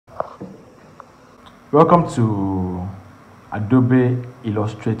Welcome to Adobe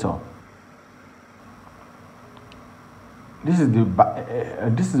Illustrator. This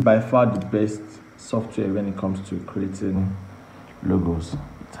is by far the best software when it comes to creating logos.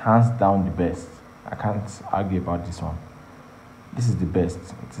 It's hands down the best. I can't argue about this one. This is the best.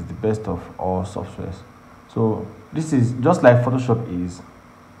 It is the best of all softwares. So this is just like Photoshop is.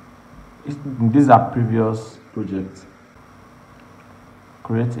 These are previous projects.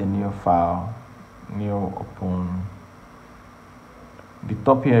 Create a new file, new open. The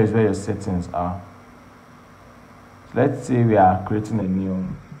top here is where your settings are. So let's say we are creating a new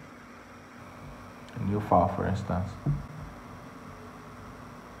file, for instance.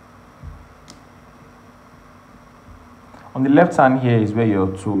 On the left hand here is where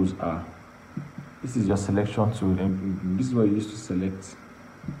your tools are. This is your selection tool, and this is what you use to select.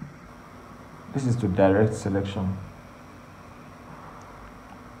 This is to direct selection.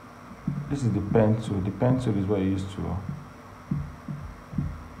 This is the pen tool. The pen tool is what you use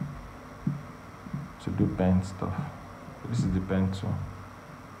to do pen stuff. This is the pen tool.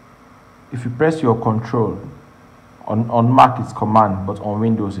 If you press your control, on Mac it's command, but on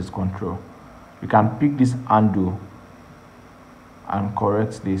Windows it's control. You can pick this undo and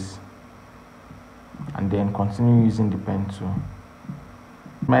correct this, and then continue using the pen tool.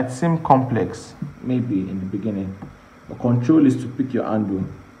 It might seem complex maybe in the beginning, but control is to pick your undo,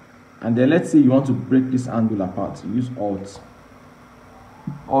 and then let's say you want to break this undo apart. You use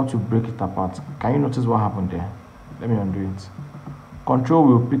alt to break it apart. Can you notice what happened there? Let me undo it. Control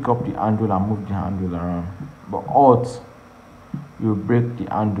will pick up the handle and move the handle around, but alt will break the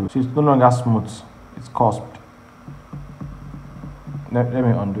handle, so it's no longer smooth, it's cusped. Let me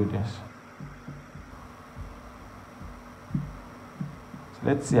undo this. So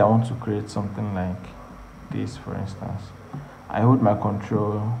let's say I want to create something like this, for instance. I hold my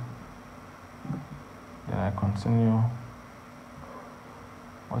control, then I continue.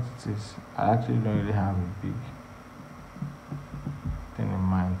 What it is, I actually don't really have a big thing in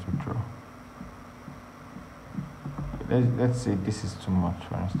mind to draw. Let's say this is too much,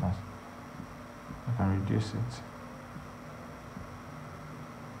 for instance. I can reduce it.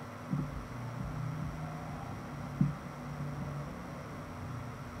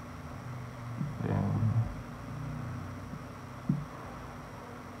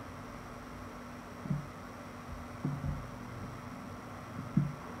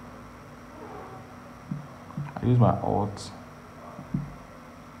 I use my alt.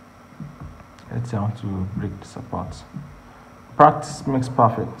 Let's say I want to break this apart. Practice makes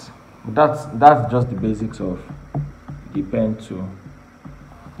perfect. That's just the basics of the pen tool.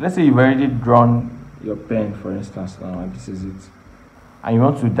 Let's say you've already drawn your pen, for instance, now, and this is it. And you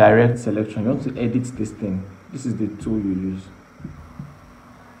want to direct selection, you want to edit this thing. This is the tool you use.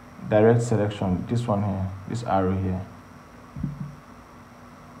 Direct selection, this one here, this arrow here.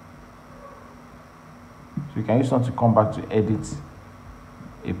 So you can use one to come back to edit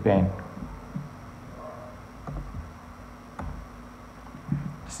a pen.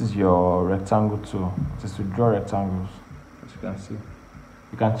 This is your rectangle tool. It is to draw rectangles, as you can see.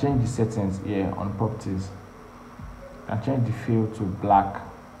 You can change the settings here on properties. You can change the fill to black.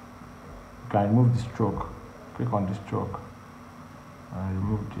 You can remove the stroke. Click on the stroke and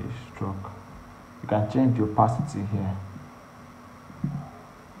remove the stroke. You can change the opacity here.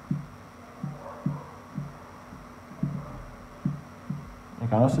 You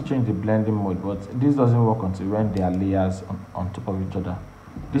can also change the blending mode, but this doesn't work until when there are layers on top of each other.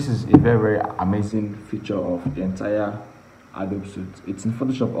 This is a very, very amazing feature of the entire Adobe suite. It's in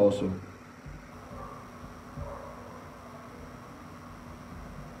Photoshop also.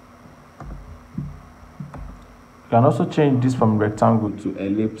 You can also change this from rectangle to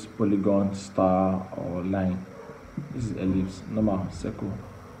ellipse, polygon, star, or line. This is ellipse, normal, circle.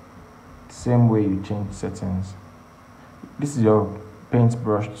 Same way you change settings. This is your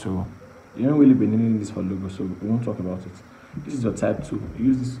paintbrush tool. You don't really be needing this for logo, so we won't talk about it. This is your type tool. You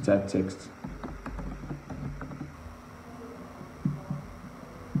use this to type text.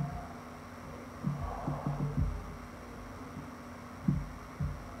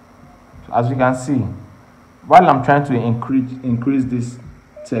 So as you can see, while I'm trying to increase this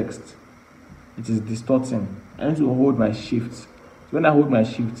text, it is distorting. I need to hold my shift. So when I hold my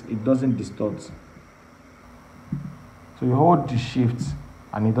shift, it doesn't distort. So you hold the shift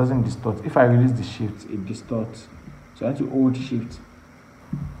and it doesn't distort. If I release the shift, it distorts. So I need to hold shift.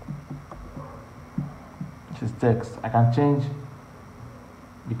 Which is text. I can change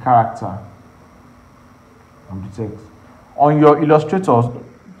the character of the text. On your illustrators,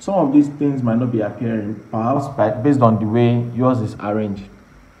 some of these things might not be appearing, perhaps based on the way yours is arranged.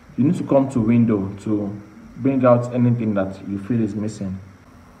 you need to come to window to bring out anything that you feel is missing.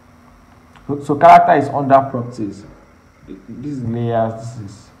 So character is under properties. This is layers,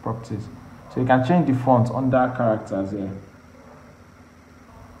 this is properties. So you can change the font under characters here.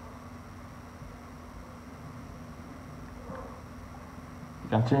 You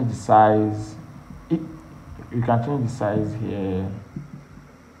can change the size. You can change the size here.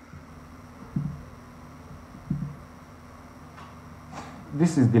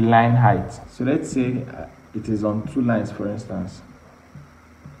 This is the line height. So let's say it is on 2 lines, for instance.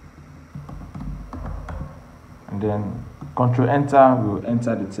 And then Control Enter will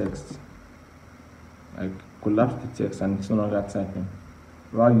enter the text. Like collapse the text and it's no longer typing.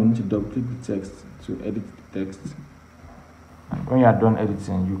 While you need to double click the text to edit the text. And when you are done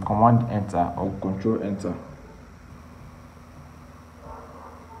editing, you Command Enter or Control Enter.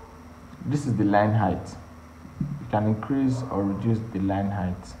 This is the line height. You can increase or reduce the line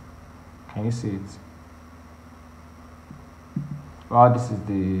height. Can you see it? Well, this is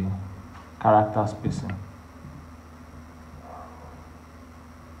the character spacing.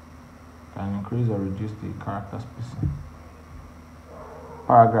 You can increase or reduce the character spacing.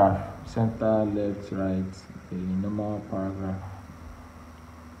 Paragraph, center, left, right, the normal paragraph.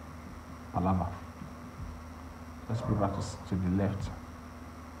 Palava. Let's go back to the left.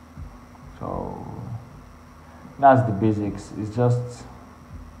 So that's the basics. It's just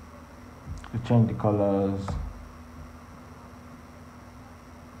to change the colors.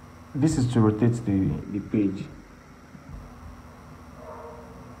 This is to rotate the page.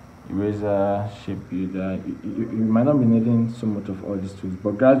 Eraser, shape builder. You might not be needing so much of all these tools,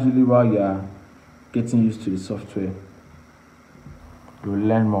 but gradually while you are getting used to the software, you will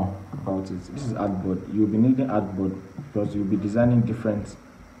learn more about it. This is artboard. You'll be needing artboard because you'll be designing different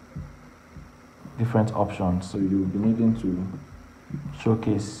options, so you'll be needing to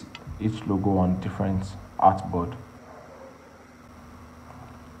showcase each logo on different artboard.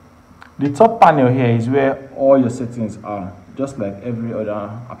 The top panel here is where all your settings are, just like every other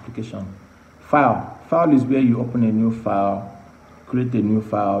application. File is where you open a new file, create a new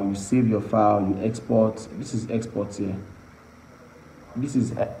file, you save your file, you export. This is export here. This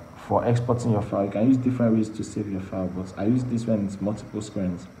is for exporting your file. You can use different ways to save your file, but I use this when it's multiple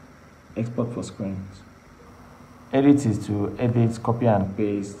screens. Export for screens. Edit is to edit, copy and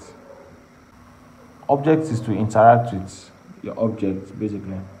paste. Object is to interact with your object,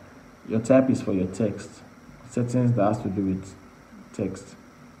 basically. Your type is for your text. Settings that has to do with text.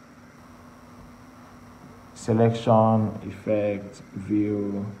 Selection, effect,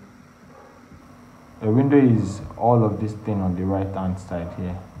 view. The window is all of this thing on the right hand side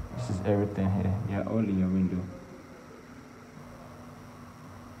here. This is everything here. You're all in your window.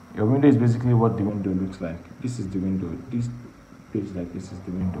 Your window is basically what the window looks like. This is the window. This page like this is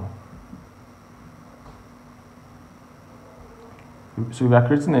the window. So if you are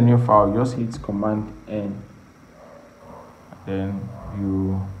creating a new file, you just hit Command N. Then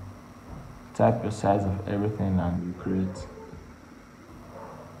you type your size of everything and you create.